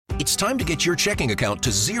It's time to get your checking account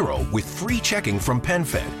to zero with free checking from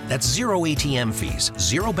PenFed. That's zero ATM fees,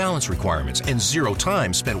 zero balance requirements, and zero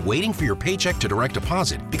time spent waiting for your paycheck to direct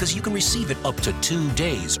deposit because you can receive it up to 2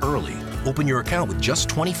 days early. Open your account with just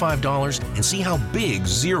 $25 and see how big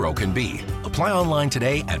zero can be. Apply online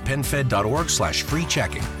today at PenFed.org/free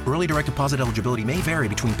checking. Early direct deposit eligibility may vary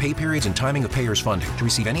between pay periods and timing of payers' funding. To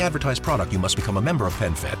receive any advertised product, you must become a member of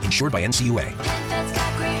PenFed, insured by NCUA. PenFed's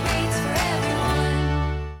got great rates for everyone.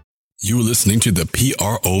 You're listening to the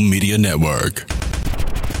PRO Media Network.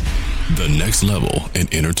 The next level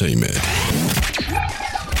in entertainment.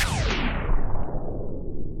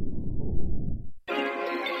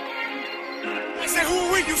 I say, who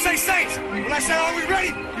are we? You say Saints. When I say, are we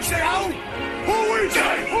ready? You say, how? Who are we?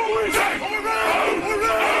 Say, who are we? Say, are we ready? Who are we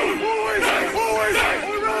ready? Who are we? Say, who are we? Say, are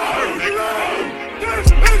we ready? Who are we ready? This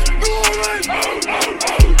is New Orleans.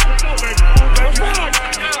 Let's go, baby. Let's rock.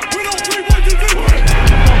 We don't 3, 1, 2, 3.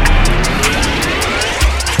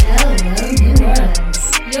 Hello, New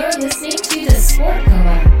Orleans. You're listening to the Sport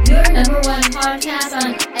Coma, your #1 podcast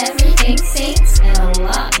on everything Saints and a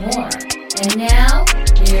lot more. And now,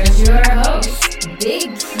 here's your host,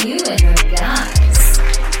 Big Q and her guys.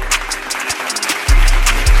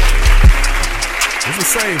 It's the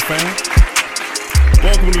same, fam.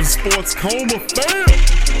 Welcome to the Sports Coma, fam.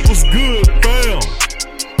 What's good, fam?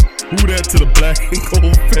 Who that to the Black and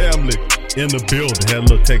Gold family in the building? Had a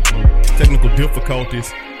little technical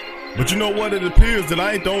difficulties. But you know what? It appears that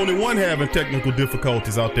I ain't the only one having technical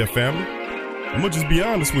difficulties out there, family. I'm going to just be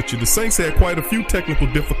honest with you. The Saints had quite a few technical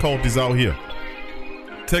difficulties out here.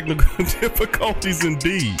 Technical difficulties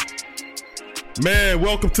indeed. Man,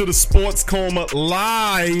 welcome to the Sports Coma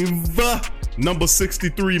Live. Number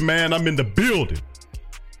 63, man. I'm in the building.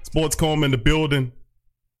 Sports Coma in the building.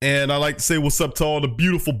 And I like to say what's up to all the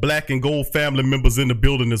beautiful Black and Gold family members in the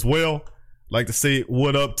building as well. Like to say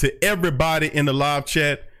what up to everybody in the live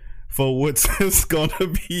chat for what's going to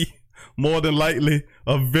be more than likely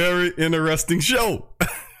a very interesting show.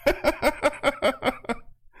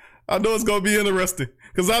 I know it's going to be interesting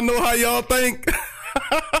because I know how y'all think.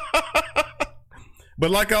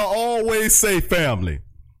 But like I always say, family,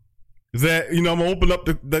 that, you know, I'm going to open up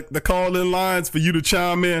the call-in lines for you to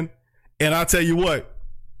chime in. And I tell you what,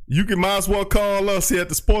 you can might as well call us here at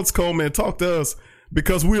the Sports Coma and talk to us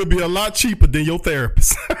because we'll be a lot cheaper than your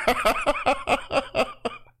therapist.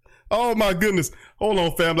 Oh my goodness. Hold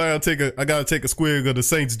on, family. I gotta take a squig of the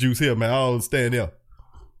Saints juice here, man. I'll stand there.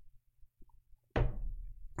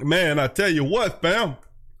 Man, I tell you what, fam.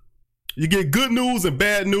 You get good news and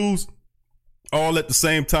bad news all at the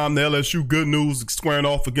same time. The LSU good news squaring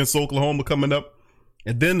off against Oklahoma coming up.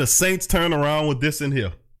 And then the Saints turn around with this in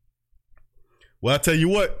here. Well, I tell you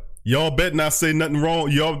what, y'all better not say nothing wrong.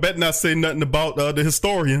 Y'all better not say nothing about the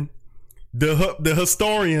historian. The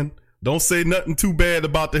historian. Don't say nothing too bad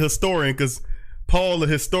about the historian because Paul, the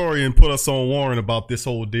historian, put us on warrant about this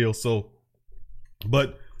whole deal. So,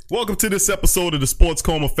 but welcome to this episode of the Sports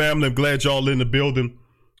Coma family. I'm glad y'all in the building.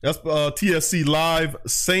 That's TSC Live.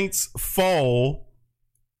 Saints fall.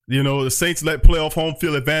 You know, the Saints let playoff home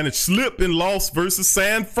field advantage slip and loss versus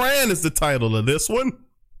San Fran is the title of this one.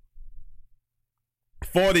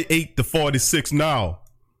 48-46 now.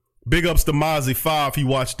 Big ups to Mozzie 5. He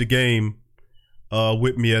watched the game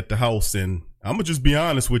with me at the house, and I'm gonna just be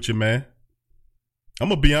honest with you, man. I'm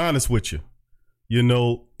gonna be honest with you. You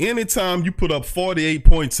know, anytime you put up 48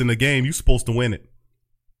 points in a game, you're supposed to win it.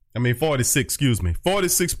 46,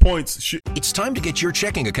 46 points. It's time to get your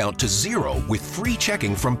checking account to zero with free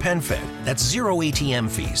checking from PenFed. That's zero ATM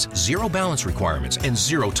fees, zero balance requirements, and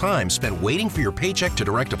zero time spent waiting for your paycheck to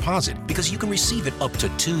direct deposit because you can receive it up to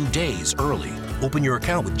 2 days early. Open your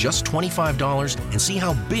account with just $25 and see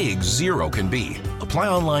how big zero can be. Apply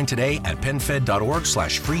online today at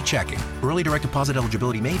PenFed.org/free checking. Early direct deposit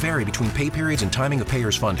eligibility may vary between pay periods and timing of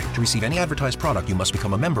payers' funding. To receive any advertised product, you must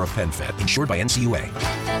become a member of PenFed, insured by NCUA.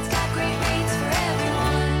 PenFed's got great rates for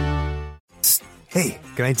everyone. Hey,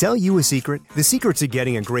 can I tell you a secret? The secret to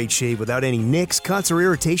getting a great shave without any nicks, cuts, or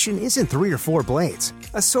irritation isn't 3 or 4 blades,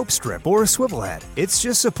 a soap strip, or a swivel head. It's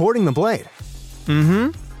just supporting the blade.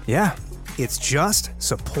 Yeah, it's just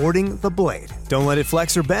supporting the blade. Don't let it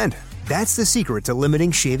flex or bend. That's the secret to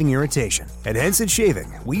limiting shaving irritation. At Henson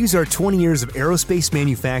Shaving, we use our 20 years of aerospace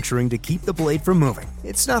manufacturing to keep the blade from moving.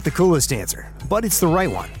 It's not the coolest answer, but it's the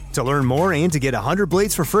right one. To learn more and to get 100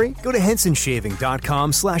 blades for free, go to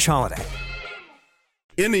hensonshaving.com/holiday.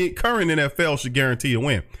 Any current NFL should guarantee a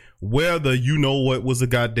win. Whether you know what was a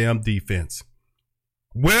goddamn defense.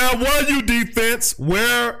 Where were you, defense?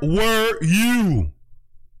 Where were you?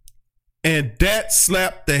 And that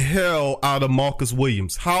slapped the hell out of Marcus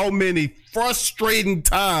Williams. How many frustrating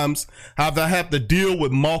times have I had to deal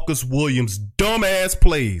with Marcus Williams' dumbass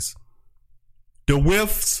plays? The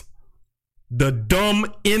whiffs, the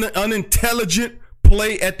dumb, unintelligent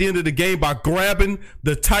play at the end of the game by grabbing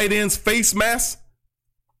the tight end's face mask.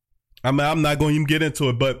 I'm not going to even get into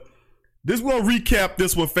it, but we're going to recap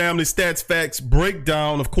this one, family. Stats, facts,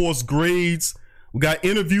 breakdown, of course, grades. We got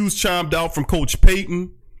interviews chimed out from Coach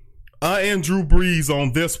Payton and Drew Brees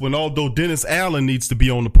on this one, although Dennis Allen needs to be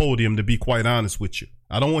on the podium, to be quite honest with you.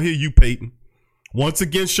 I don't want to hear you, Payton. Once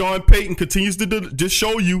again, Sean Payton continues to just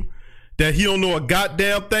show you that he don't know a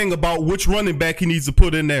goddamn thing about which running back he needs to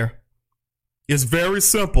put in there. It's very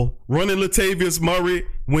simple. Running Latavius Murray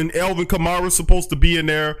when Elvin Kamara is supposed to be in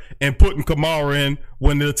there and putting Kamara in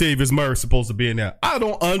when Latavius Murray is supposed to be in there. I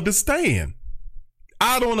don't understand.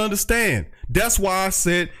 That's why I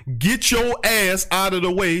said, get your ass out of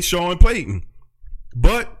the way, Sean Payton.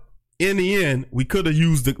 But in the end, we could have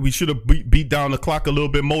we should have beat down the clock a little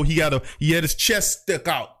bit more. He had his chest stuck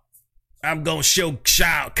out. I'm going to show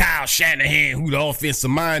Kyle Shanahan who the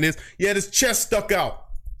offensive mind is. He had his chest stuck out.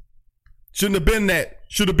 Shouldn't have been that.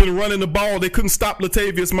 Should have been running the ball. They couldn't stop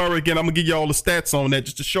Latavius Murray again. I'm going to give you all the stats on that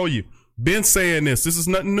just to show you. Been saying this. This is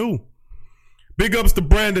nothing new. Big ups to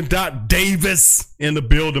Brandon Davis in the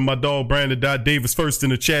building. My dog Brandon Davis first in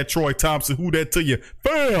the chat. Troy Thompson, who that to you?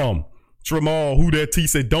 Fam. Tramal, who that to you?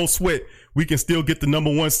 Said, don't sweat. We can still get the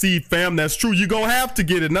number 1 seed, fam. That's true. You're going to have to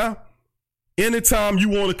get it now. Anytime you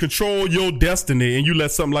want to control your destiny and you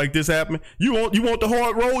let something like this happen, you want the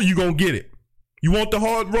hard road, you're going to get it. You want the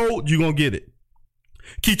hard road, you're going to get it.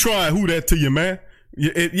 Keep trying. Who that to you, man?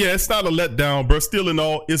 It's not a letdown, bro. Still in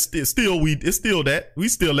all, it's still that. We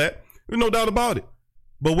still that. There's no doubt about it.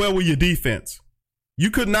 But where were your defense?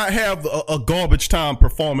 You could not have a garbage time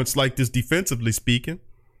performance like this defensively speaking.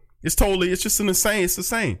 It's just insane. It's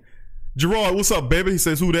insane. Gerard, what's up, baby? He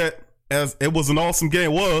says, who that? As it was an awesome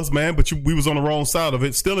game, man, but we was on the wrong side of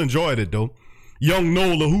it. Still enjoyed it, though. Young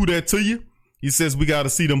Nola, who that to you? He says, we got to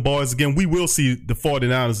see them boys again. We will see the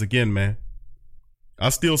 49ers again, man. I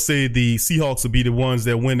still say the Seahawks will be the ones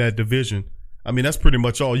that win that division. I mean, that's pretty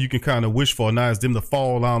much all you can kind of wish for now is them to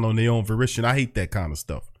fall out on their own volition. I hate that kind of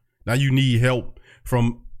stuff. Now you need help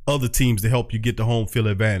from other teams to help you get the home field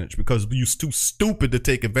advantage because you're too stupid to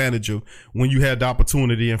take advantage of when you had the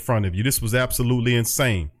opportunity in front of you. This was absolutely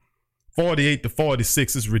insane.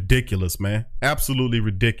 48-46 is ridiculous, man. Absolutely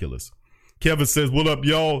ridiculous. Kevin says, what up,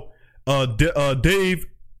 y'all? Dave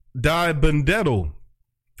Benedetto.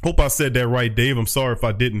 Hope I said that right, Dave. I'm sorry if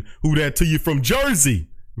I didn't. Who that to you from Jersey?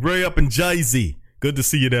 Ray up in Jersey. Good to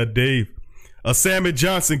see you there, Dave. Sammy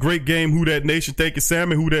Johnson, great game. Who that nation? Thank you,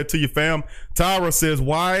 Sammy. Who that to you, fam? Tyra says,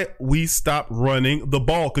 why we stop running the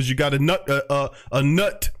ball? Because you got a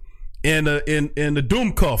nut and a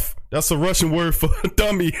doom cuff. That's a Russian word for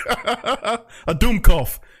dummy. A doom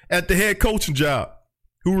cuff at the head coaching job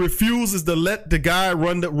who refuses to let the guy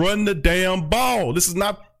run the damn ball. This is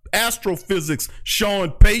not astrophysics,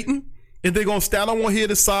 Sean Payton. And they're going to stand. I don't want to hear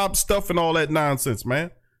the sob stuff and all that nonsense,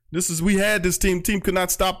 man. We had this team. Team could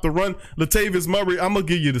not stop the run. Latavius Murray, I'm going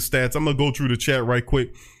to give you the stats. I'm going to go through the chat right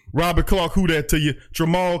quick. Robert Clark, who that to you?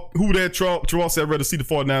 Tramal, who that? Tramal said, I'd rather see the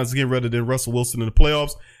 49ers again rather than Russell Wilson in the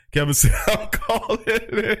playoffs. Kevin said, I'm calling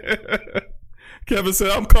in. Kevin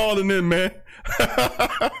said, I'm calling in, man.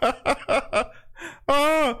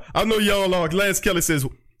 I know y'all are. Lance Kelly says,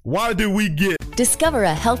 why do we get... Discover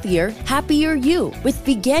a healthier, happier you with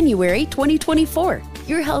Veganuary 2024.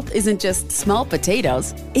 Your health isn't just small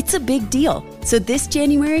potatoes, it's a big deal. So this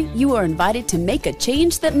January, you are invited to make a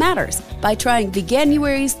change that matters by trying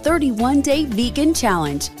Veganuary's 31-day vegan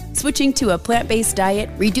challenge. Switching to a plant-based diet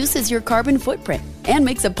reduces your carbon footprint and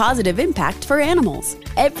makes a positive impact for animals.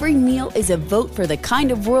 Every meal is a vote for the kind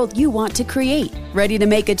of world you want to create. Ready to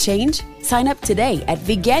make a change? Sign up today at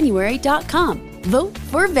Veganuary.com. Vote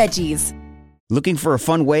for veggies. Looking for a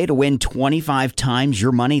fun way to win 25 times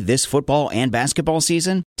your money this football and basketball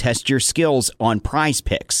season? Test your skills on Prize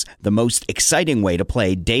Picks, the most exciting way to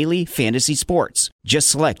play daily fantasy sports. Just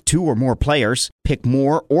select 2 or more players, pick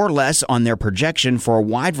more or less on their projection for a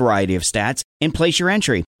wide variety of stats, and place your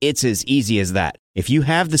entry. It's as easy as that. If you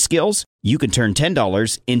have the skills, you can turn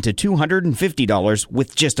 $10 into $250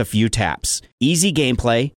 with just a few taps. Easy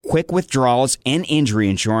gameplay, quick withdrawals, and injury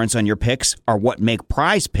insurance on your picks are what make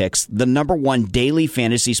Prize Picks the #1 daily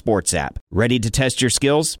fantasy sports app. Ready to test your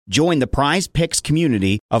skills? Join the Prize Picks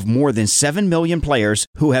community of more than 7 million players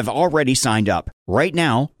who have already signed up. Right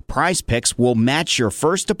now, Prize Picks will match your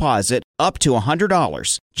first deposit up to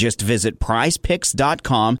 $100. Just visit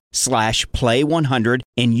prizepicks.com/play100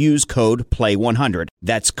 and use code PLAY100.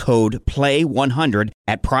 That's code PLAY100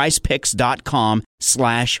 at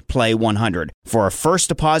prizepicks.com/play100 for a first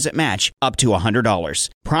deposit match up to $100.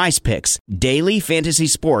 Prize Picks, daily fantasy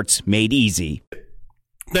sports made easy.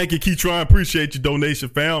 Thank you, Keytron. Appreciate your donation,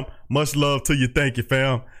 fam. Much love to you. Thank you,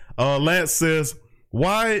 fam. Lance says,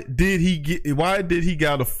 why did he get a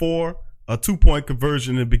 2-point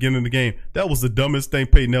conversion in the beginning of the game? That was the dumbest thing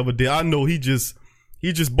Peyton ever did. I know he just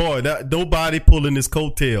boy, that nobody pulling his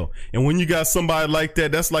coattail. And when you got somebody like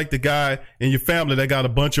that, that's like the guy in your family that got a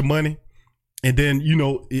bunch of money, and then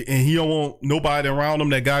and he don't want nobody around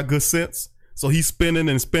him that got good sense. So he's spending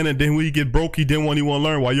and spending. Then when he get broke, he didn't want to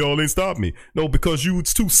learn why y'all ain't stop me. No, because you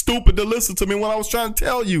was too stupid to listen to me when I was trying to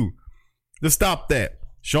tell you to stop that.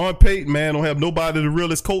 Sean Payton, man, don't have nobody to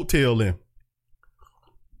reel his coattail in.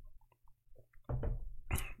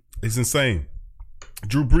 It's insane.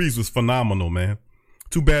 Drew Brees was phenomenal, man.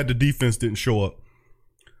 Too bad the defense didn't show up.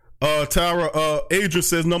 Adrian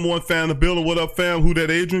says, number one fan of the building. What up, fam? Who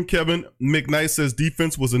that, Adrian? Kevin McKnight says,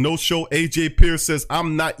 defense was a no-show. AJ Pierce says,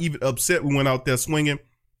 I'm not even upset we went out there swinging.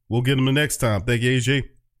 We'll get him the next time. Thank you, AJ.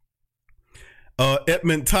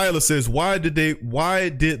 Edmund Tyler says, why did they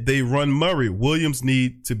run Murray? Williams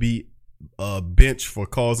need to be benched for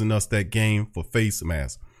causing us that game for face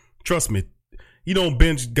mask. Trust me, you don't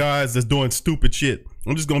bench guys that's doing stupid shit.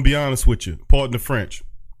 I'm just going to be honest with you. Pardon the French.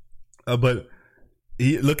 But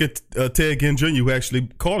look at Ted Ginn Jr., who actually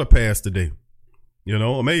caught a pass today.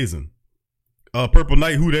 Amazing. Purple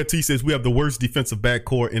Knight, who that T says, we have the worst defensive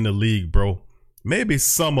backcourt in the league, bro. Maybe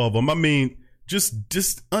some of them. I mean,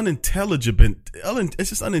 just unintelligible. It's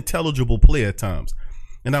just unintelligible play at times.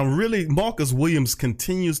 And Marcus Williams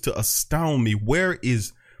continues to astound me. Where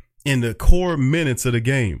is in the core minutes of the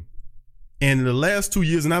game? And in the last 2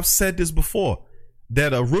 years, and I've said this before,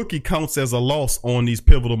 that a rookie counts as a loss on these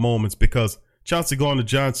pivotal moments because Chauncey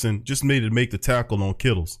Gardner-Johnson just made it make the tackle on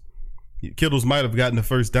Kittles. Kittles might have gotten the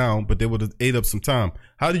first down, but they would have ate up some time.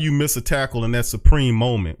 How do you miss a tackle in that supreme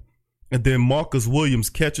moment? And then Marcus Williams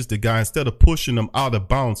catches the guy. Instead of pushing him out of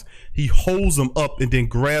bounds, he holds him up and then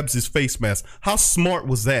grabs his face mask. How smart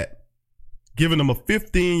was that? Giving him a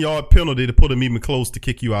 15-yard penalty to put him even close to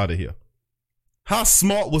kick you out of here. How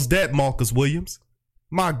smart was that, Marcus Williams?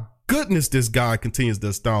 My goodness, this guy continues to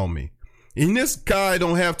astound me. And this guy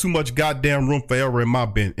don't have too much goddamn room for error in my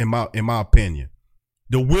opinion.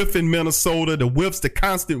 The whiff in Minnesota, the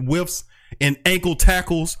constant whiffs and ankle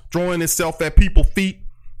tackles, throwing itself at people's feet.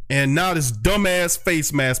 And now this dumbass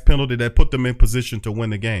face mask penalty that put them in position to win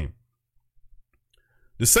the game.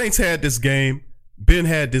 The Saints had this game. Ben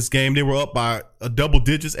had this game. They were up by double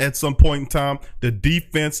digits at some point in time. The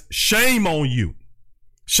defense, shame on you.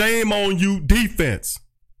 Shame on you, defense.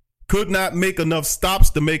 Could not make enough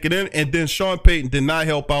stops to make it in. And then Sean Payton did not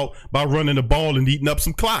help out by running the ball and eating up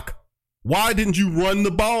some clock. Why didn't you run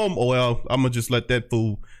the ball? Oh, well, I'm going to just let that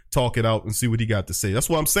fool talk it out and see what he got to say. That's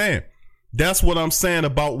what I'm saying. That's what I'm saying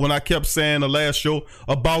about when I kept saying the last show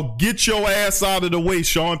about get your ass out of the way,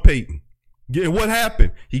 Sean Payton. What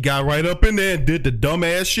happened? He got right up in there and did the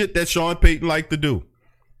dumbass shit that Sean Payton liked to do.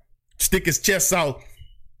 Stick his chest out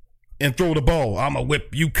and throw the ball. I'm going to whip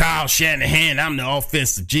you, Kyle Shanahan. I'm the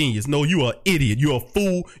offensive genius. No, you are an idiot. You're a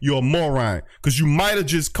fool. You're a moron. Because you might have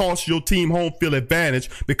just cost your team home field advantage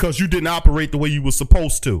because you didn't operate the way you were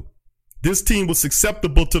supposed to. This team was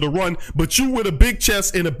susceptible to the run, but you with a big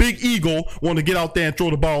chest and a big ego want to get out there and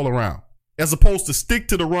throw the ball around as opposed to stick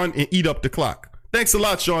to the run and eat up the clock. Thanks a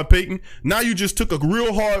lot, Sean Payton. Now you just took a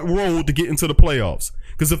real hard road to get into the playoffs.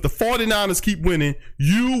 Because if the 49ers keep winning,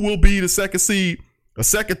 you will be the second seed,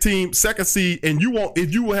 and you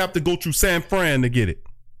will have to go through San Fran to get it.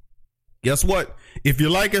 Guess what? If you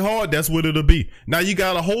like it hard, that's what it'll be. Now you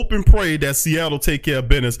got to hope and pray that Seattle take care of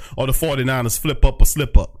business or the 49ers flip up or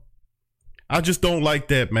slip up. I just don't like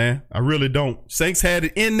that, man. I really don't. Saints had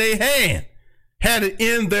it in their hand.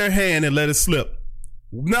 And let it slip.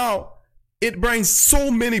 Now, it brings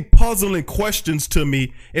so many puzzling questions to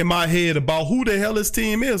me in my head about who the hell his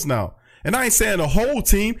team is now. And I ain't saying the whole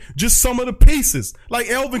team, just some of the pieces. Like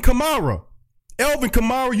Elvin Kamara.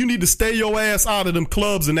 You need to stay your ass out of them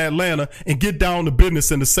clubs in Atlanta and get down to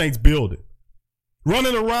business in the Saints building.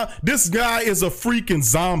 Running around. This guy is a freaking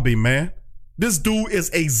zombie, man. This dude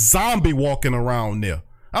is a zombie walking around there.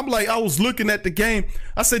 I'm like, I was looking at the game.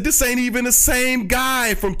 I said, this ain't even the same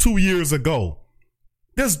guy from 2 years ago.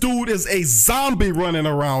 This dude is a zombie running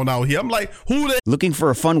around out here. I'm like, who the... Looking for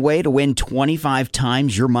a fun way to win 25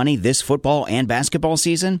 times your money this football and basketball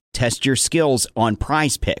season? Test your skills on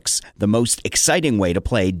Prize Picks, the most exciting way to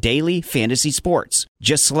play daily fantasy sports.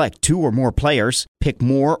 Just select 2 or more players, pick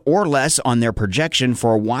more or less on their projection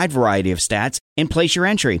for a wide variety of stats, and place your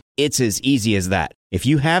entry. It's as easy as that. If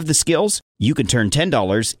you have the skills, you can turn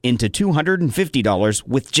 $10 into $250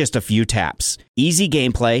 with just a few taps. Easy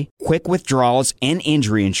gameplay, quick withdrawals, and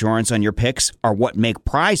injury insurance on your picks are what make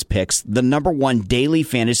Prize Picks the #1 daily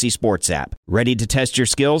fantasy sports app. Ready to test your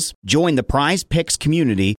skills? Join the Prize Picks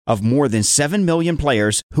community of more than 7 million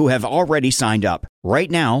players who have already signed up. Right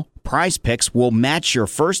now, Prize Picks will match your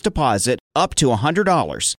first deposit up to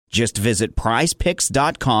 $100. Just visit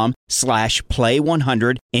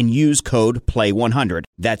prizepicks.com/play100 and use code PLAY100.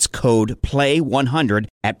 That's code PLAY100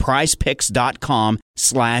 at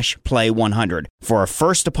prizepicks.com/play100 for a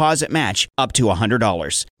first deposit match up to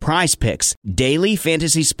 $100. Prize Picks, daily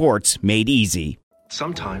fantasy sports made easy.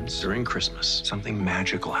 Sometimes during Christmas, something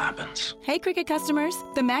magical happens. Hey, Cricket customers.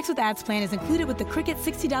 The Max with Ads plan is included with the Cricket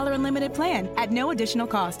 $60 unlimited plan at no additional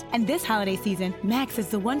cost. And this holiday season, Max is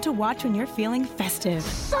the one to watch when you're feeling festive.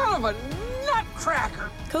 Son of a nutcracker!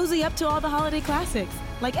 Cozy up to all the holiday classics,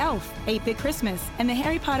 like Elf, 8-Bit Christmas, and the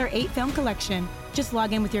Harry Potter 8-film collection. Just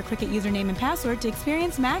log in with your Cricket username and password to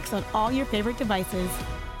experience Max on all your favorite devices.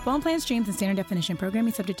 Phone plan streams and standard definition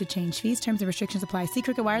programming subject to change. Fees, terms, and restrictions apply. See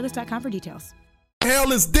cricketwireless.com for details.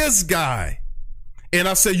 Hell is this guy? And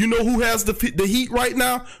I said, you know who has the heat right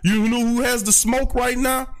now? You know who has the smoke right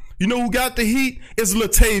now? You know who got the heat? It's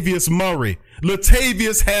Latavius Murray.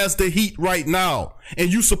 Latavius has the heat right now.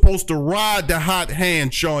 And you supposed to ride the hot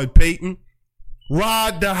hand, Sean Payton.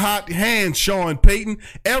 Ride the hot hand, Sean Payton.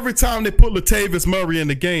 Every time they put Latavius Murray in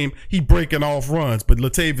the game, he breaking off runs. But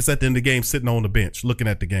Latavius at the end of the game sitting on the bench looking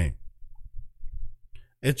at the game.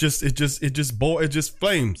 It just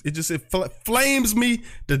flames. It flames me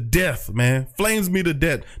to death, man. Flames me to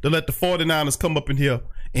death to let the 49ers come up in here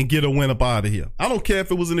and get a win up out of here. I don't care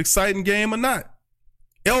if it was an exciting game or not.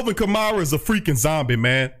 Alvin Kamara is a freaking zombie,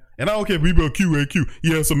 man. And I don't care if we build QAQ.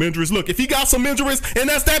 He has some injuries. Look, if he got some injuries and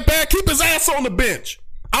that's that bad, keep his ass on the bench.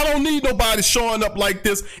 I don't need nobody showing up like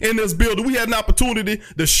this in this building. We had an opportunity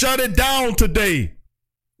to shut it down today.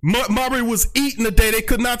 Murray was eating today. They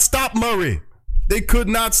could not stop Murray. They could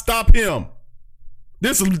not stop him.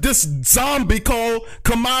 This zombie called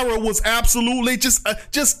Kamara was absolutely just a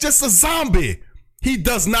zombie. He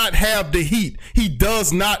does not have the heat. He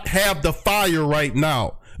does not have the fire right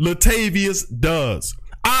now. Latavius does.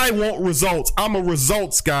 I want results. I'm a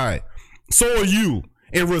results guy. So are you.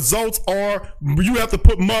 And results are, you have to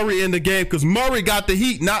put Murray in the game because Murray got the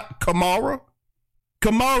heat, not Kamara.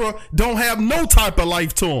 Kamara don't have no type of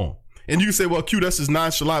life to him. And you can say, well, Q, that's his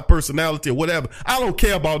nonchalant personality or whatever. I don't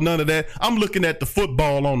care about none of that. I'm looking at the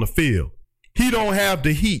football on the field. He don't have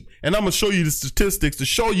the heat. And I'm going to show you the statistics to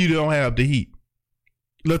show you they don't have the heat.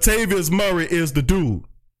 Latavius Murray is the dude.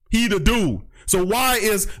 He the dude. So why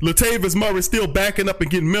is Latavius Murray still backing up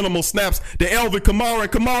and getting minimal snaps to Alvin Kamara?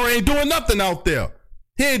 And Kamara ain't doing nothing out there.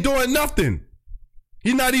 He ain't doing nothing.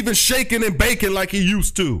 He's not even shaking and baking like he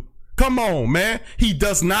used to. Come on, man. He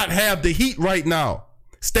does not have the heat right now.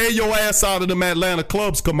 Stay your ass out of them Atlanta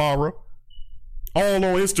clubs, Kamara. All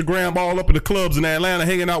on Instagram, all up in the clubs in Atlanta,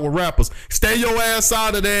 hanging out with rappers. Stay your ass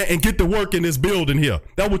out of there and get to work in this building here.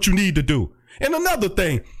 That's what you need to do. And another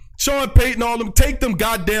thing, Sean Payton, all them, take them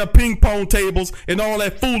goddamn ping pong tables and all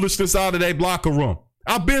that foolishness out of that locker room.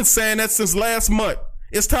 I've been saying that since last month.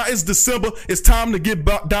 It's time. It's December. It's time to get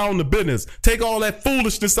down to business. Take all that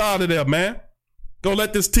foolishness out of there, man. Don't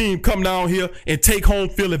let this team come down here and take home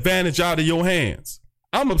field advantage out of your hands.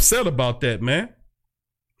 I'm upset about that, man.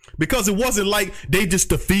 Because it wasn't like they just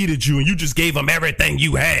defeated you and you just gave them everything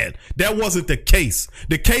you had. That wasn't the case.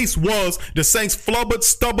 The case was the Saints flubbered,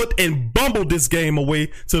 stubborn, and bumbled this game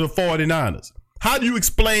away to the 49ers. How do you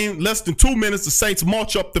explain less than 2 minutes the Saints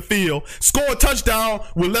march up the field, score a touchdown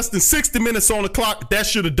with less than 60 minutes on the clock? That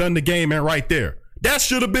should have done the game, man, right there. That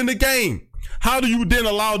should have been the game. How do you then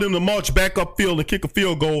allow them to march back upfield and kick a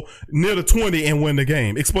field goal near the 20 and win the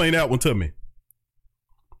game? Explain that one to me.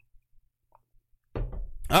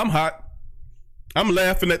 I'm hot. I'm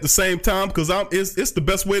laughing at the same time because it's the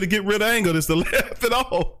best way to get rid of anger is to laugh it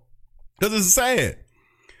off. Because it's sad.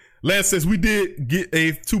 Lance says we did get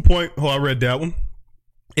a 2-point. Oh, I read that one.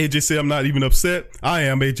 AJ said I'm not even upset. I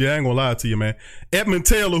am, AJ. I ain't gonna lie to you, man. Edmund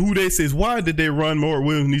Taylor, who they says, why did they run more?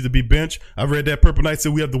 Williams needs to be benched. I read that. Purple Knight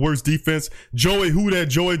said we have the worst defense. Joey, who that?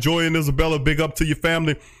 Joey and Isabella, big up to your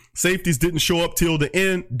family. Safeties didn't show up till the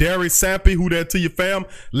end. Darius Sampe, who that to you, fam?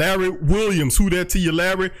 Larry Williams, who that to you,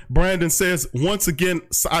 Larry? Brandon says, once again,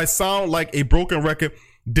 I sound like a broken record.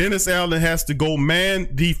 Dennis Allen has to go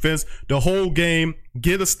man defense the whole game.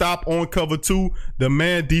 Get a stop on cover 2. The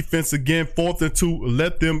man defense again, 4th and 2.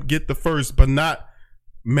 Let them get the first, but not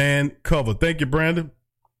man cover. Thank you, Brandon.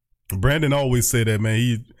 Brandon always say that, man.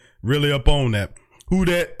 He's really up on that. Who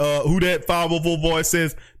that 504 boy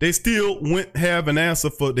says they still didn't have an answer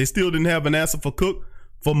for Cook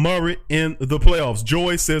for Murray in the playoffs.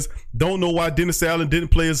 Joy says, don't know why Dennis Allen didn't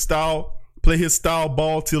play his style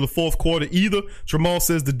ball till the fourth quarter either. Tramal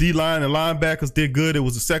says the D-line and linebackers did good. It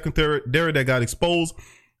was the secondary that got exposed.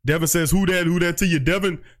 Devin says, who that to you,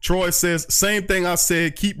 Devin? Troy says, same thing I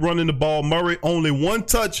said, keep running the ball. Murray, only one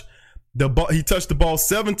touch. He touched the ball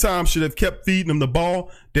 7 times, should have kept feeding him the ball.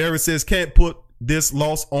 Darius says, can't put this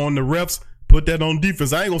loss on the refs. Put that on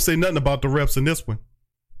defense. I ain't gonna say nothing about the refs in this one.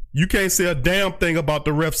 You can't say a damn thing about the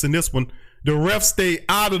refs in this one. The refs stay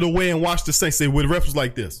out of the way and watch the Saints. Say, well, the refs was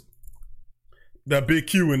like this. That Big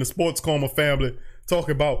Q and the Sports Coma family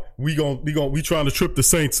talking about we trying to trip the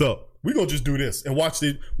Saints up. We gonna just do this and watch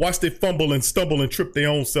they fumble and stumble and trip their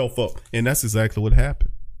own self up. And that's exactly what happened.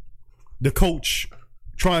 The coach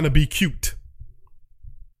trying to be cute.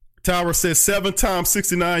 Tyra says 7 times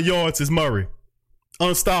 69 yards is Murray.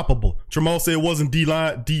 Unstoppable. Tramal said it wasn't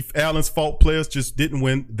D-line, Allen's fault. Players just didn't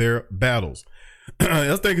win their battles.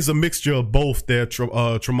 I think it's a mixture of both there,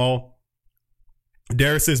 Tramal.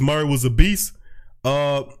 Darius says Murray was a beast.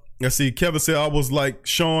 Let's see. Kevin said, I was like,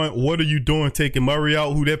 Sean, what are you doing taking Murray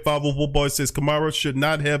out? Who that 504 boy says Kamara should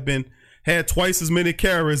not have had twice as many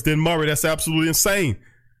carries than Murray. That's absolutely insane.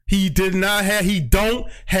 He don't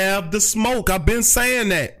have the smoke. I've been saying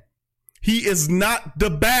that. He is not the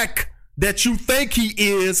back that you think he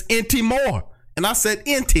is, N.T. Moore. And I said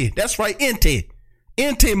N.T. That's right, N.T.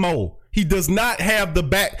 N.T. Moore. He does not have the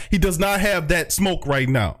back. He does not have that smoke right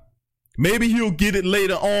now. Maybe he'll get it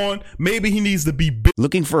later on. Maybe he needs to be big.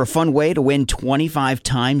 Looking for a fun way to win 25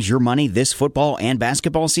 times your money this football and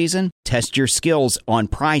basketball season? Test your skills on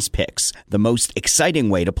Prize Picks, the most exciting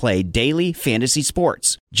way to play daily fantasy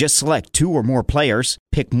sports. Just select 2 or more players,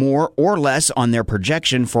 pick more or less on their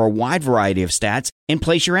projection for a wide variety of stats, and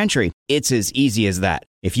place your entry. It's as easy as that.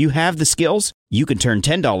 If you have the skills, you can turn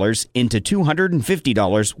 $10 into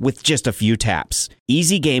 $250 with just a few taps.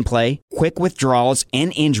 Easy gameplay, quick withdrawals,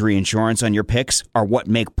 and injury insurance on your picks are what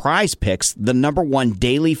make Prize Picks the #1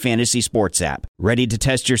 daily fantasy sports app. Ready to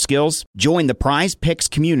test your skills? Join the Prize Picks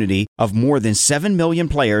community of more than 7 million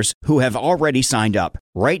players who have already signed up.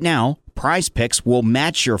 Right now, Prize Picks will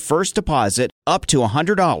match your first deposit up to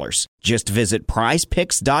 $100. Just visit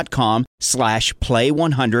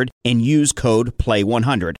prizepicks.com/play100 and use code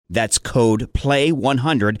PLAY100. That's code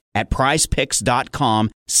PLAY100 at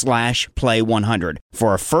prizepicks.com/play100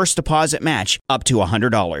 for a first deposit match up to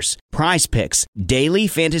 $100. Prize Picks, daily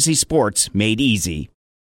fantasy sports made easy.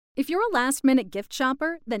 If you're a last-minute gift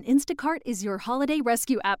shopper, then Instacart is your holiday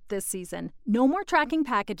rescue app this season. No more tracking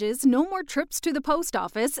packages, no more trips to the post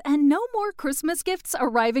office, and no more Christmas gifts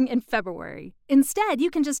arriving in February. Instead,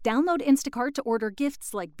 you can just download Instacart to order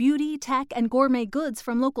gifts like beauty, tech, and gourmet goods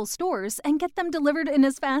from local stores and get them delivered in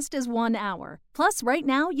as fast as 1 hour. Plus, right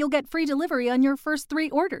now, you'll get free delivery on your first 3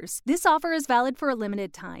 orders. This offer is valid for a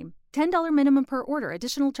limited time. $10 minimum per order.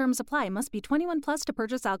 Additional terms apply. Must be 21 plus to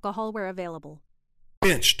purchase alcohol where available.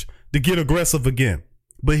 Benched to get aggressive again,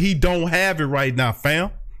 but he don't have it right now, fam.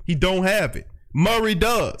 He don't have it. Murray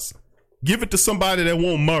does. Give it to somebody that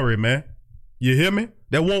won't Murray, man. You hear me?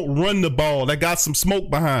 That won't run the ball. That got some smoke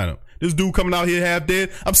behind him. This dude coming out here half dead.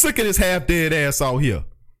 I'm sick of this half dead ass out here.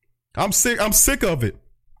 I'm sick of it.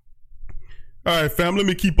 All right, fam. Let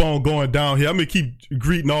me keep on going down here. I'm gonna keep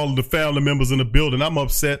greeting all of the family members in the building. I'm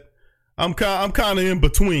upset. I'm kind of in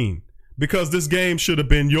between because this game should have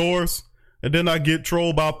been yours. And then I get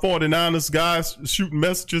trolled by 49ers guys shooting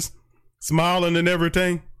messages, smiling and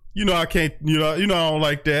everything. You know I can't. You know I don't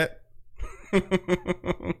like that.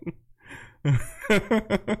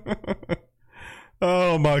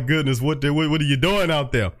 Oh my goodness, what are you doing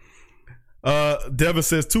out there? Devin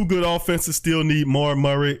says 2 good offenses still need more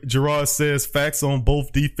Murray. Gerard says facts on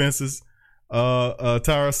both defenses.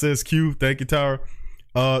 Tyra says Q. Thank you, Tyra.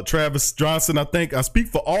 Travis Johnson, I think I speak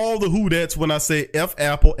for all the Who-Dats when I say F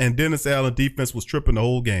Apple and Dennis Allen defense was tripping the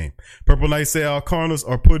whole game. Purple Knight say our corners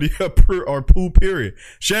are poo, period.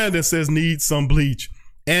 Shandon says need some bleach.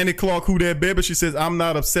 Annie Clark, Who-Dat baby, she says I'm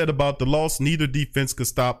not upset about the loss. Neither defense could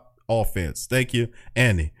stop offense. Thank you,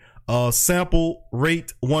 Annie. Sample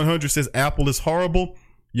rate 100 says Apple is horrible.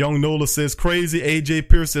 Young Nola says crazy. AJ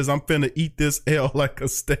Pierce says I'm finna eat this L like a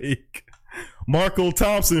steak. Marco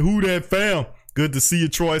Thompson, who that fam? Good to see you.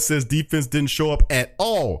 Troy says defense didn't show up at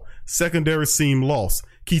all. Secondary seemed lost.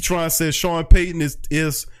 Keytron says Sean Payton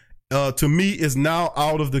is to me is now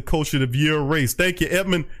out of the Coach of the Year race. Thank you,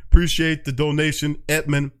 Edmund. Appreciate the donation,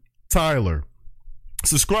 Edmund Tyler.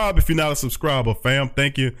 Subscribe if you're not a subscriber, fam.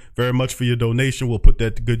 Thank you very much for your donation. We'll put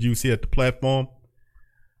that to good use here at the platform.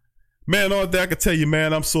 Man, all that I can tell you,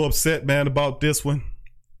 man, I'm so upset, man, about this one.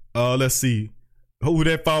 Let's see. Who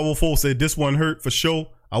that 504 said this one hurt for sure.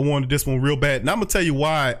 I wanted this one real bad. And I'm going to tell you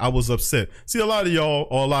why I was upset. See, a lot of y'all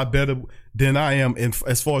are a lot better than I am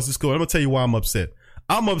as far as this goes. I'm going to tell you why I'm upset.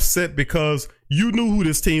 I'm upset because you knew who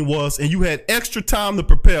this team was and you had extra time to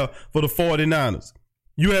prepare for the 49ers.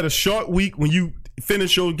 You had a short week when you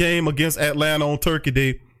finished your game against Atlanta on Turkey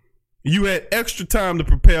Day. You had extra time to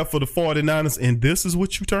prepare for the 49ers, and this is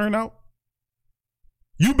what you turned out?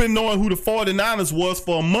 You've been knowing who the 49ers was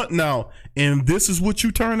for a month now, and this is what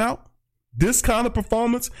you turn out? This kind of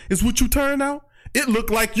performance is what you turn out? It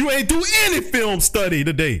looked like you ain't do any film study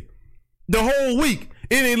today. The whole week,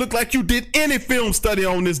 it ain't look like you did any film study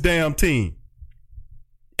on this damn team.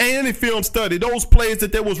 Any film study. Those plays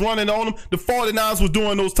that they was running on them, the 49ers was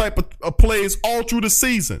doing those type of plays all through the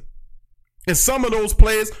season. And some of those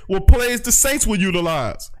plays were plays the Saints would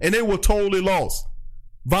utilize, and they were totally lost.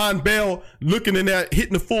 Von Bell looking in there,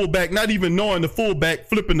 hitting the fullback, not even knowing the fullback,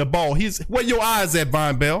 flipping the ball. Where your eyes at,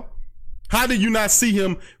 Von Bell? How did you not see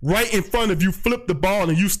him right in front of you flip the ball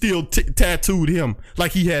and you still tattooed him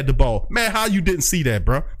like he had the ball? Man, how you didn't see that,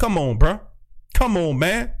 bro? Come on, bro. Come on,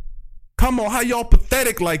 man. Come on, how y'all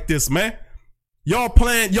pathetic like this, man? Y'all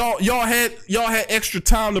playing, y'all had extra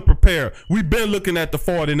time to prepare. We've been looking at the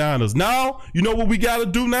 49ers. Now, you know what we got to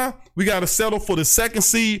do now? We got to settle for the second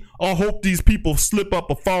seed or hope these people slip up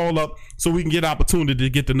or fall up so we can get opportunity to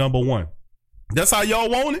get to number one. That's how y'all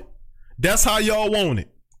want it? That's how y'all want it.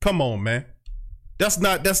 Come on, man. That's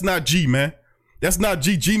not G, man. That's not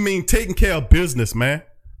G. G mean taking care of business, man.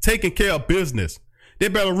 Taking care of business. They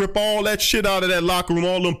better rip all that shit out of that locker room,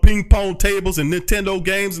 all them ping pong tables and Nintendo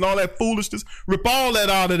games and all that foolishness. Rip all that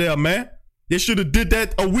out of there, man. They should have did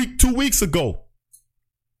that 2 weeks ago.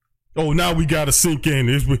 Oh, now we got to sink in.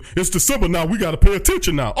 It's December now. We got to pay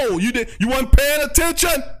attention now. Oh, you wasn't paying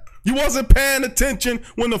attention? You wasn't paying attention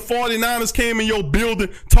when the 49ers came in your building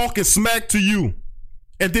talking smack to you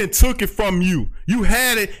and then took it from you. You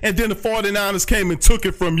had it, and then the 49ers came and took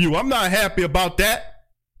it from you. I'm not happy about that.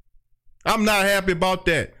 I'm not happy about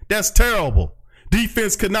that. That's terrible.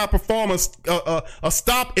 Defense could not perform a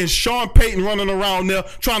stop, and Sean Payton running around there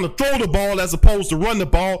trying to throw the ball as opposed to run the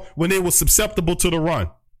ball when they were susceptible to the run.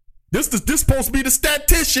 This supposed to be the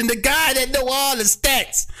statistician, the guy that know all the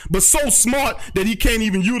stats, but so smart that he can't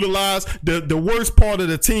even utilize the worst part of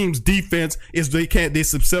the team's defense is they're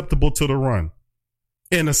susceptible to the run.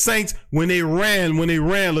 And the Saints, when they ran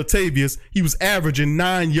Latavius, he was averaging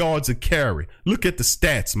 9 yards a carry. Look at the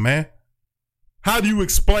stats, man. How do you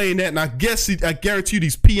explain that? And I guarantee you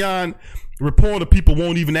these peon reporter people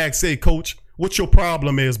won't even ask, hey, coach, what your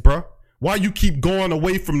problem is, bro? Why you keep going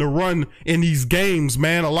away from the run in these games,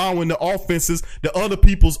 man, allowing the other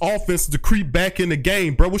people's offenses to creep back in the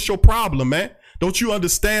game, bro? What's your problem, man? Don't you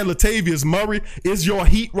understand Latavius Murray is your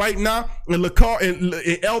heat right now? And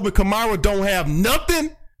Elvin Kamara don't have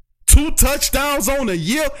nothing? 2 touchdowns on a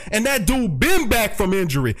year, and that dude been back from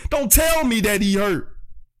injury. Don't tell me that he hurt.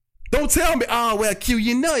 Don't tell me, oh, well, Q,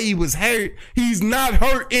 you know he was hurt. He's not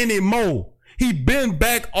hurt anymore. He been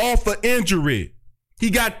back off of injury. He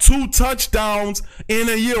got 2 touchdowns in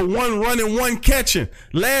a year, 1 running, 1 catching.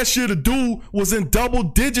 Last year, the dude was in double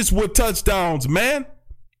digits with touchdowns, man.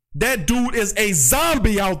 That dude is a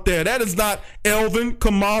zombie out there. That is not Elvin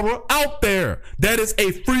Kamara out there. That is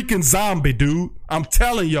a freaking zombie, dude. I'm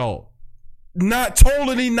telling y'all.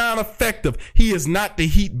 Totally not effective. He is not the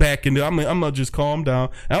heat back in there. I'm gonna just calm down.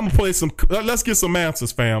 I'm gonna play let's get some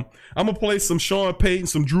answers, fam. I'm gonna play some Sean Payton,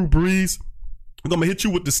 some Drew Brees. I'm gonna hit you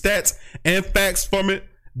with the stats and facts from it.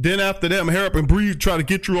 Then after that, I'm gonna hurry up and breathe, try to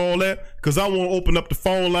get through all that, because I want to open up the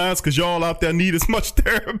phone lines, because y'all out there need as much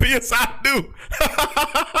therapy as I do.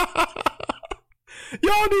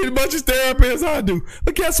 Y'all need as much therapy as I do.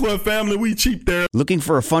 But guess what, family? We cheap therapy. Looking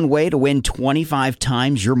for a fun way to win 25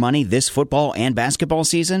 times your money this football and basketball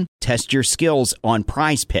season? Test your skills on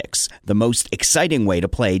Prize Picks, the most exciting way to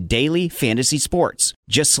play daily fantasy sports.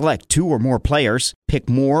 Just select 2 or more players, pick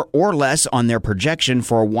more or less on their projection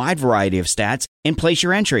for a wide variety of stats, and place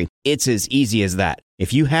your entry. It's as easy as that.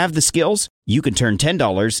 If you have the skills, you can turn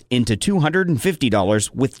 $10 into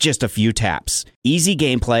 $250 with just a few taps. Easy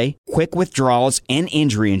gameplay, quick withdrawals, and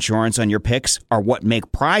injury insurance on your picks are what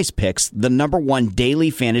make Prize Picks the #1 daily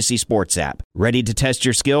fantasy sports app. Ready to test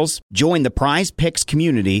your skills? Join the Prize Picks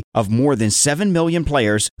community of more than 7 million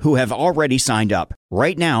players who have already signed up.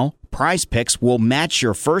 Right now, Prize Picks will match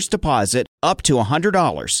your first deposit up to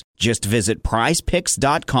 $100. Just visit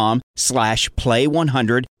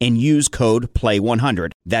prizepicks.com/play100 and use code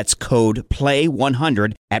PLAY100. That's code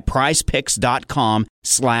PLAY100 at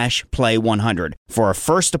prizepicks.com/play100 for a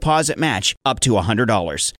first deposit match up to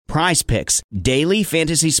 $100. Prize Picks, daily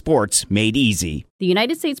fantasy sports made easy. The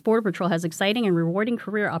United States Border Patrol has exciting and rewarding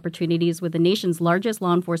career opportunities with the nation's largest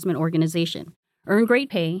law enforcement organization. Earn great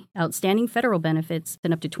pay, outstanding federal benefits,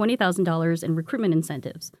 and up to $20,000 in recruitment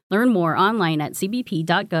incentives. Learn more online at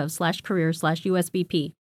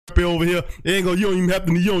cbp.gov/career/USBP. Over here, you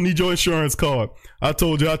don't need your insurance card. I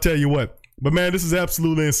told you, I'll tell you what. But man, this is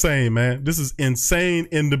absolutely insane, man. This is insane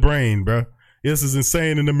in the brain, bro. This is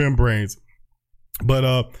insane in the membranes. But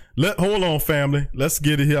hold on, family. Let's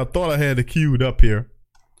get it here. I thought I had it queued up here.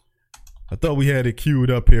 I thought we had it queued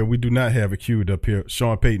up here. We do not have it queued up here,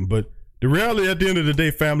 Sean Payton. But the reality at the end of the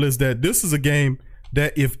day, family, is that this is a game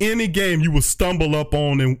that if any game you will stumble up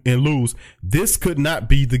on and lose, this could not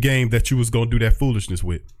be the game that you was going to do that foolishness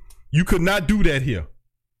with. You could not do that here.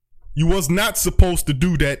 You was not supposed to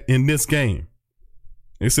do that in this game.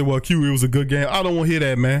 They said, well, Q, it was a good game. I don't want to hear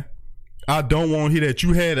that, man. I don't want to hear that.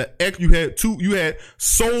 You had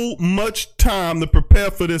so much time to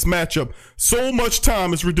prepare for this matchup. So much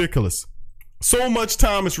time is ridiculous. So much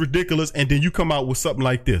time is ridiculous, and then you come out with something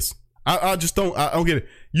like this. I don't get it.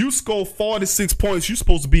 You score 46 points, you're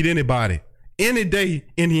supposed to beat anybody any day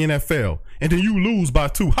in the NFL, and then you lose by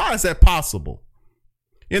 2. How is that possible?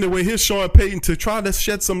 Anyway, here's Sean Payton to try to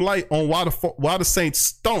shed some light on why the Saints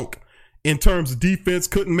stunk in terms of defense,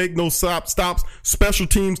 couldn't make no stops, special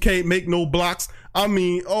teams can't make no blocks. I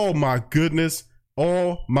mean, oh my goodness.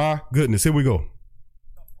 Oh my goodness. Here we go.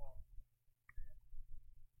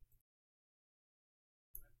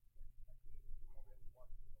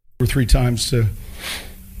 2 or 3 times to,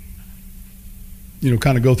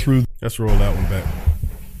 kind of go through. Let's roll that one back.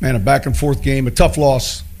 Man, a back and forth game, a tough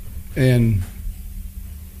loss, and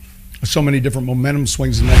so many different momentum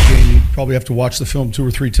swings in that game. You probably have to watch the film 2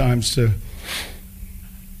 or 3 times to,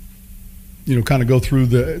 kind of go through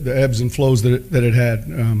the ebbs and flows that it had.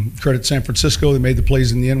 Credit San Francisco. They made the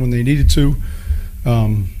plays in the end when they needed to.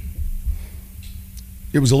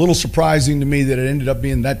 It was a little surprising to me that it ended up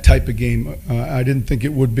being that type of game. I didn't think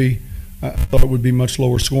it would be. I thought it would be much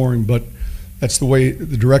lower scoring, but that's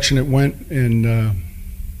the direction it went, and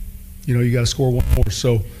you got to score one more.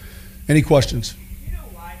 So, any questions? Do you know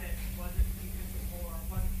why that wasn't defensive or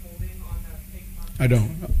wasn't holding on the big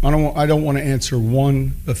I don't want to answer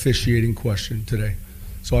one officiating question today,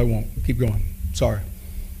 so I won't. Keep going. Sorry. Could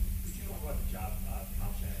you talk about the job Kyle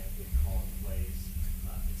Shanahan did calling plays?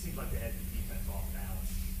 It seems like they had the defense off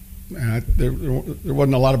balance. There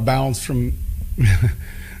wasn't a lot of balance from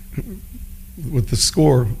with the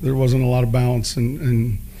score. There wasn't a lot of balance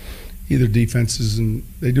in either defenses, and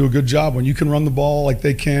they do a good job when you can run the ball like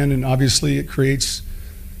they can, and obviously it creates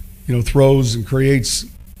throws and creates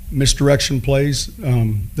misdirection plays.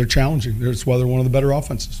 They're challenging. That's why they're one of the better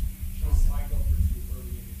offenses.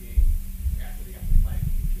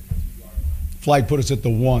 Flag put us at the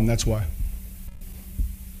 1. That's why.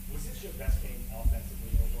 Was this your best game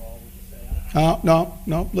offensively overall, would you say? No.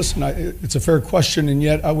 Listen, it's a fair question, and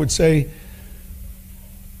yet I would say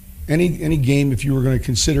any game, if you were going to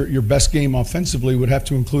consider it your best game offensively, would have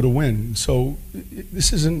to include a win. So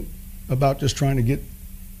this isn't about just trying to get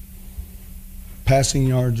passing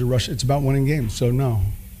yards or rush. It's about winning games. So no.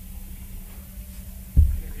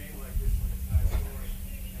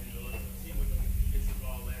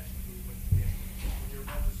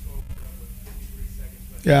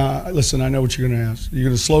 Yeah, listen, I know what you're going to ask. You're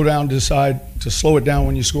going to slow down, decide to slow it down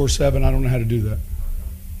when you score 7. I don't know how to do that.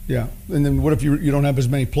 Yeah, and then what if you don't have as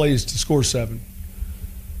many plays to score 7?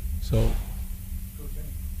 So.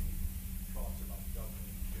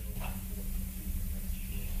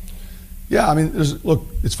 Yeah, I mean, look,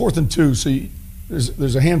 it's 4th and 2, so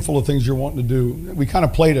there's a handful of things you're wanting to do. We kind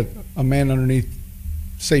of played a man underneath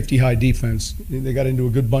safety high defense. They got into a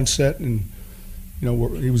good bunch set, and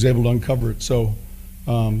he was able to uncover it. So.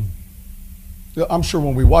 I'm sure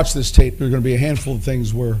when we watch this tape, there's going to be a handful of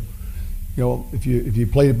things where, if you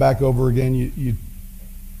played it back over again, you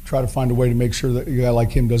try to find a way to make sure that a guy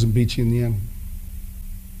like him doesn't beat you in the end.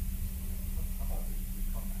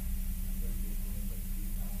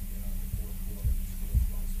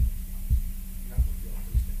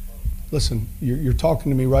 listen, you're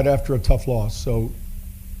talking to me right after a tough loss. So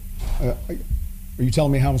are you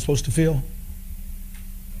telling me how I'm supposed to feel?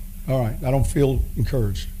 All right, I don't feel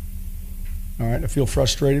encouraged. All right, I feel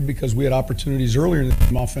frustrated because we had opportunities earlier in the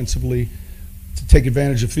game offensively to take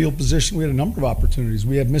advantage of field position. We had a number of opportunities.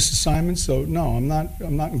 We had missed assignments, so no, I'm not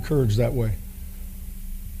encouraged that way.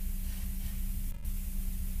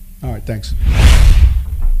 All right, thanks.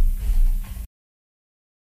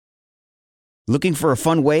 Looking for a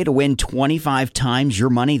fun way to win 25 times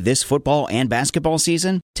your money this football and basketball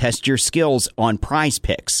season? Test your skills on Prize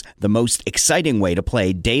Picks, the most exciting way to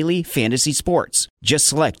play daily fantasy sports. Just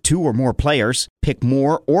select 2 or more players, pick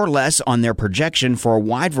more or less on their projection for a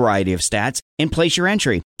wide variety of stats, and place your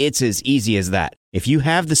entry. It's as easy as that. If you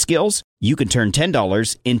have the skills, you can turn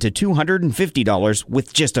 $10 into $250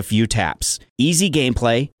 with just a few taps. Easy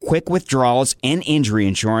gameplay, quick withdrawals, and injury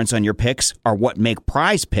insurance on your picks are what make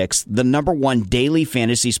Prize Picks the #1 daily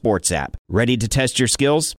fantasy sports app. Ready to test your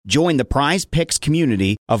skills? Join the Prize Picks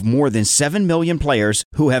community of more than 7 million players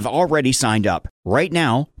who have already signed up. Right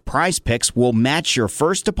now, Prize Picks will match your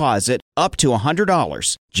first deposit up to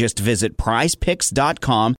 $100. Just visit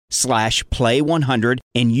prizepicks.com/play100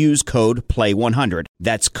 and use code PLAY100.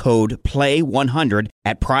 That's code PLAY100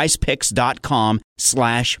 at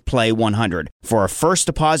prizepicks.com/play100 for a first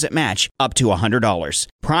deposit match up to $100.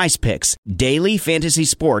 Prize Picks, daily fantasy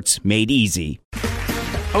sports made easy.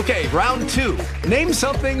 Okay, round 2. Name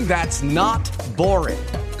something that's not boring.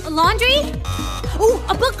 A laundry? Ooh,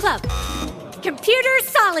 a book club. Computer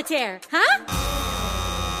solitaire, huh?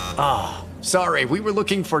 Ah, sorry, we were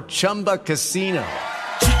looking for Chumba Casino.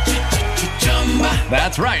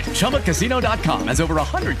 That's right, ChumbaCasino.com has over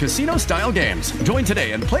 100 casino-style games. Join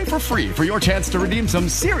today and play for free for your chance to redeem some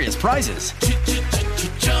serious prizes.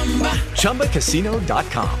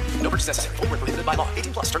 ChumbaCasino.com. No purchase necessary. Void where prohibited by law.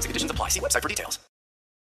 18+. Terms and conditions apply. See website for details.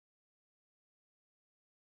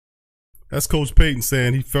 That's Coach Payton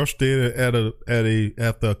saying he's frustrated after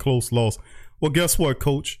a close loss. Well, guess what,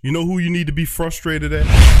 Coach? You know who you need to be frustrated at?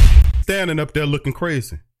 Standing up there looking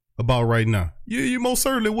crazy about right now. You most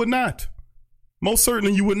certainly would not. Most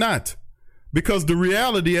certainly you would not. Because the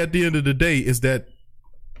reality at the end of the day is that,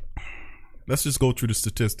 let's just go through the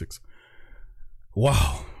statistics.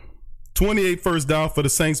 Wow. 28 first down for the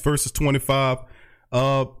Saints versus 25.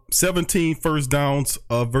 17 first downs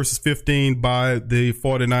versus 15 by the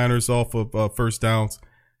 49ers off of first downs.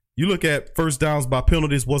 You look at first downs by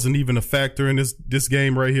penalties wasn't even a factor in this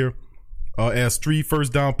game right here, as 3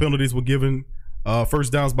 first down penalties were given.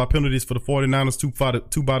 First downs by penalties for the 49ers, 2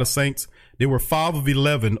 by the Saints. They were 5 of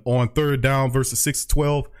 11 on third down versus 6 of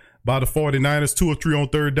 12 by the 49ers, 2 of 3 on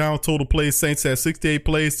third down. Total plays, Saints had 68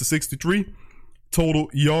 plays to 63. Total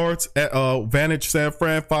yards at Vantage San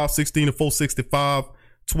Fran, 516 to 465.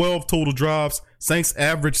 12 total drives. Saints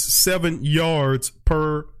averaged 7 yards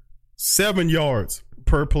per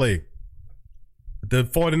play. The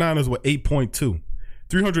 49ers were 8.2.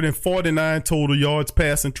 349 total yards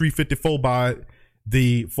passing, 354 by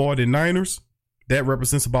the 49ers. That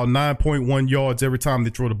represents about 9.1 yards every time they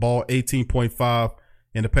throw the ball, 18.5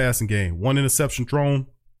 in the passing game. 1 interception thrown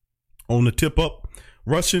on the tip up.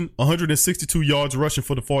 Rushing, 162 yards rushing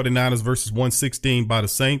for the 49ers versus 116 by the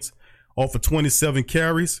Saints. Off of 27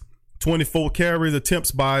 carries, 24 carries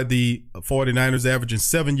attempts by the 49ers, averaging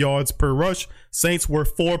 7 yards per rush. Saints were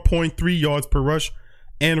 4.3 yards per rush.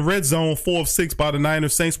 And red zone, 4 of 6 by the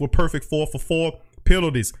Niners. Saints were perfect, 4 for 4.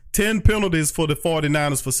 Penalties, 10 penalties for the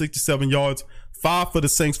 49ers for 67 yards. 5 for the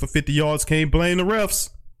Saints for 50 yards. Can't blame the refs.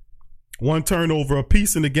 1 turnover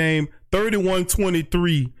apiece in the game.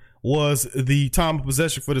 31-23 was the time of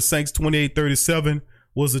possession for the Saints. 28-37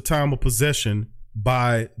 was the time of possession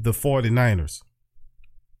by the 49ers.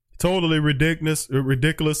 Totally ridiculous,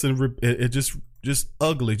 and it just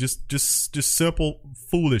ugly, just simple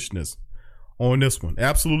foolishness on this one.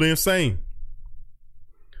 Absolutely insane.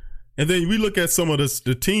 And then we look at some of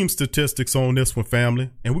the team statistics on this one,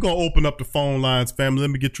 family, and we're gonna open up the phone lines, family.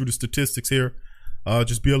 Let me get through the statistics here.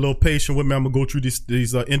 Just be a little patient with me. I'm gonna go through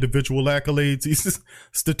these individual accolades, these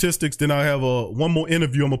statistics. Then I have one more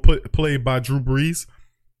interview I'm gonna play by Drew Brees.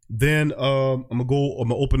 Then I'm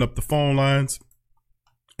gonna open up the phone lines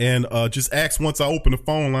and just ask, once I open the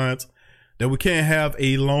phone lines, that we can't have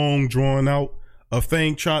a long drawn out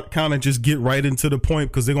thing. Try kind of just get right into the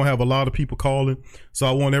point, because they're gonna have a lot of people calling. So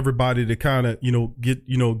I want everybody to kind of get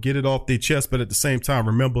it off their chest, but at the same time,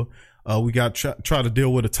 remember, we got to try to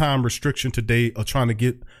deal with a time restriction today of trying to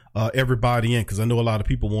get everybody in, because I know a lot of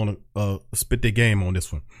people want to spit their game on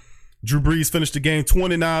this one. Drew Brees finished the game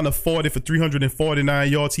 29 of 40 for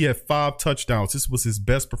 349 yards. He had 5 touchdowns. This was his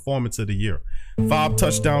best performance of the year. 5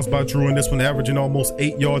 touchdowns by Drew in this one, averaging almost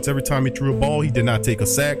 8 yards every time he threw a ball. He did not take a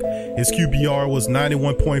sack. His QBR was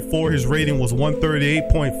 91.4. His rating was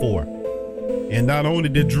 138.4. And not only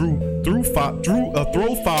did Drew throw 5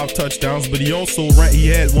 touchdowns, but he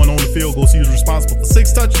had one on the field goal. So he was responsible for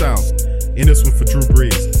 6 touchdowns in this one for Drew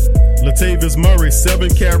Brees. Latavius Murray, 7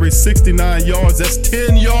 carries, 69 yards. That's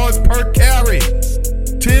 10 yards per carry.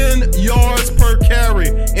 10 yards per carry.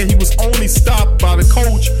 And he was only stopped by the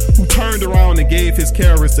coach, who turned around and gave his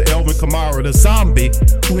carries to Alvin Kamara, the zombie,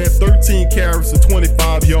 who had 13 carries for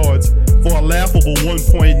 25 yards for a laughable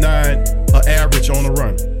 1.9 average on a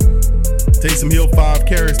run. Taysom Hill, 5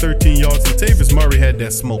 carries, 13 yards. Latavius Murray had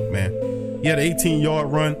that smoke, man. He had an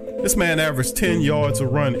 18-yard run. This man averaged 10 yards a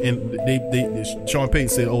run, and Sean Payton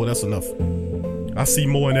said, "Oh, that's enough. I see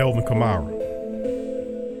more in Alvin Kamara."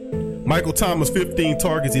 Michael Thomas, 15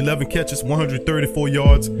 targets, 11 catches, 134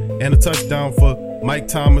 yards, and a touchdown for Mike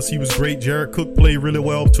Thomas. He was great. Jared Cook played really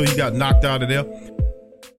well until he got knocked out of there.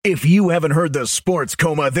 If you haven't heard the Sports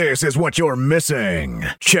Coma, this is what you're missing.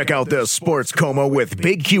 Check out the Sports Coma with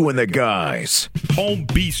Big Q and the guys.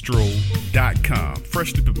 HomeBistro.com.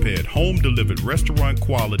 Freshly prepared, home-delivered,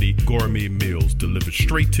 restaurant-quality gourmet meals delivered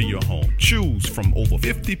straight to your home. Choose from over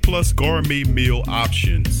 50-plus gourmet meal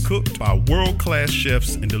options cooked by world-class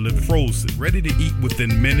chefs and delivered frozen, ready to eat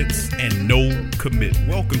within minutes and no commit.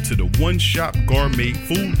 Welcome to the one-shop gourmet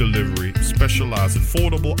food delivery, specialized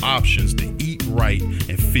affordable options to eat right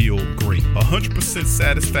and feel great. 100%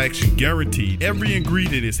 satisfaction guaranteed. Every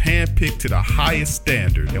ingredient is handpicked to the highest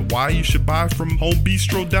standard. And why you should buy from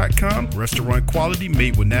HomeBistro.com? Restaurant quality,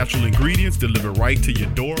 made with natural ingredients, delivered right to your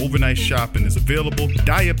door. Overnight shopping is available.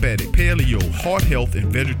 Diabetic, paleo, heart health, and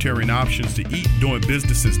vegetarian options to eat. Doing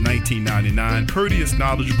business since 1999. Courteous,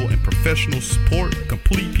 knowledgeable, and professional support.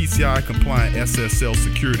 Complete PCI compliant SSL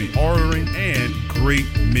security ordering, and great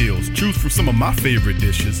meals. Choose from some of my favorite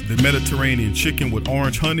dishes: the Mediterranean chicken with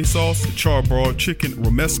orange honey sauce, the charbroiled chicken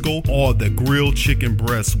romesco, or the grilled chicken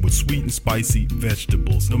breast with sweet and spicy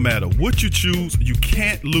vegetables. No matter what you choose, you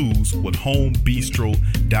can't lose with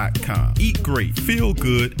HomeBistro.com. Eat great, feel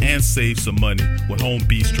good, and save some money with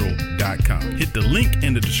HomeBistro.com. Hit the link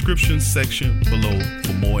in the description section below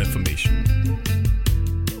for more information.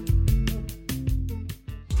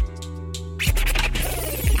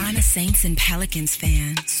 I'm a Saints and Pelicans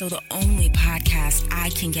fan, so the only podcast I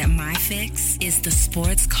can get my fix is the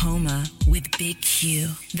Sports Coma with Big Q.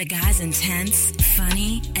 The guy's intense,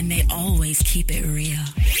 funny, and they always keep it real.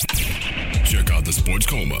 Check out the Sports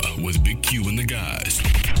Coma with Big Q and the guys.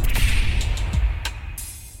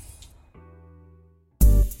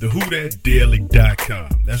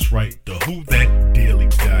 TheWhoThatDaily.com. That's right,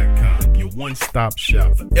 TheWhoThatDaily.com. Your one-stop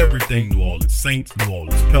shop for everything New Orleans Saints, New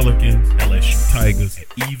Orleans Pelicans, LSU Tigers, and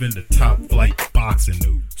even the top-flight boxing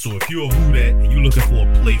news. So if you're a Who That and you're looking for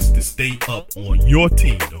a place to stay up on your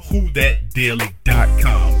team,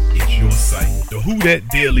 TheWhoThatDaily.com is your site.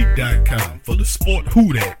 TheWhoThatDaily.com for the sport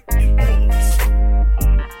Who That in all of us.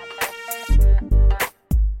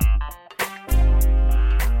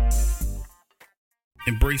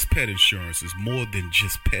 Embrace Pet Insurance is more than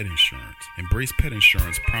just pet insurance. Embrace Pet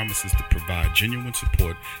Insurance promises to provide genuine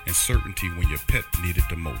support and certainty when your pet needed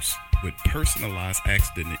the most. With personalized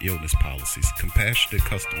accident and illness policies, compassionate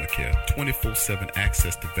customer care, 24/7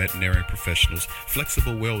 access to veterinary professionals,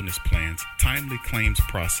 flexible wellness plans, timely claims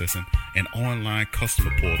processing, and online customer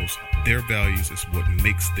portals, their values is what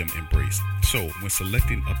makes them Embrace. So, when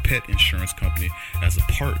selecting a pet insurance company as a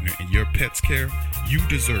partner in your pet's care, you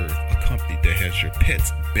deserve a company that has your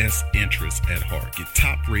pet's best interests at heart. Get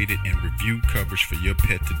top-rated and reviewed coverage for your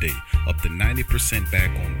pet today. Up to 90% back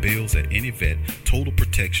on bills at any vet, total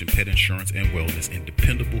protection, pet insurance and wellness, and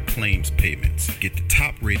dependable claims payments. Get the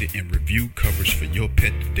top-rated and reviewed coverage for your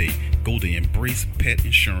pet today. Go to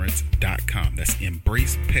EmbracePetInsurance.com. That's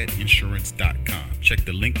EmbracePetInsurance.com. Check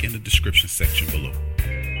the link in the description section below.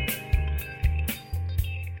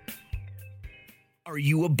 Are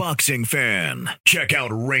you a boxing fan? Check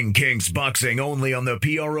out Ring Kings Boxing only on the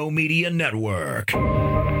PRO Media Network.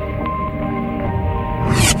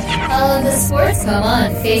 Follow the Sports Coma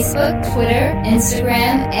on Facebook, Twitter,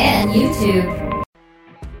 Instagram, and YouTube.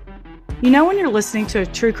 You know when you're listening to a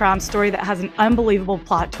true crime story that has an unbelievable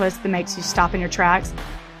plot twist that makes you stop in your tracks?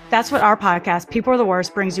 That's what our podcast, People Are the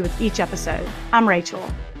Worst, brings you with each episode. I'm Rachel.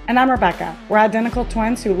 And I'm Rebecca. We're identical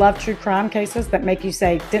twins who love true crime cases that make you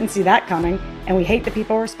say, didn't see that coming, and we hate the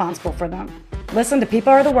people responsible for them. Listen to People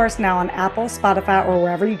Are the Worst now on Apple, Spotify, or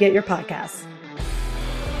wherever you get your podcasts.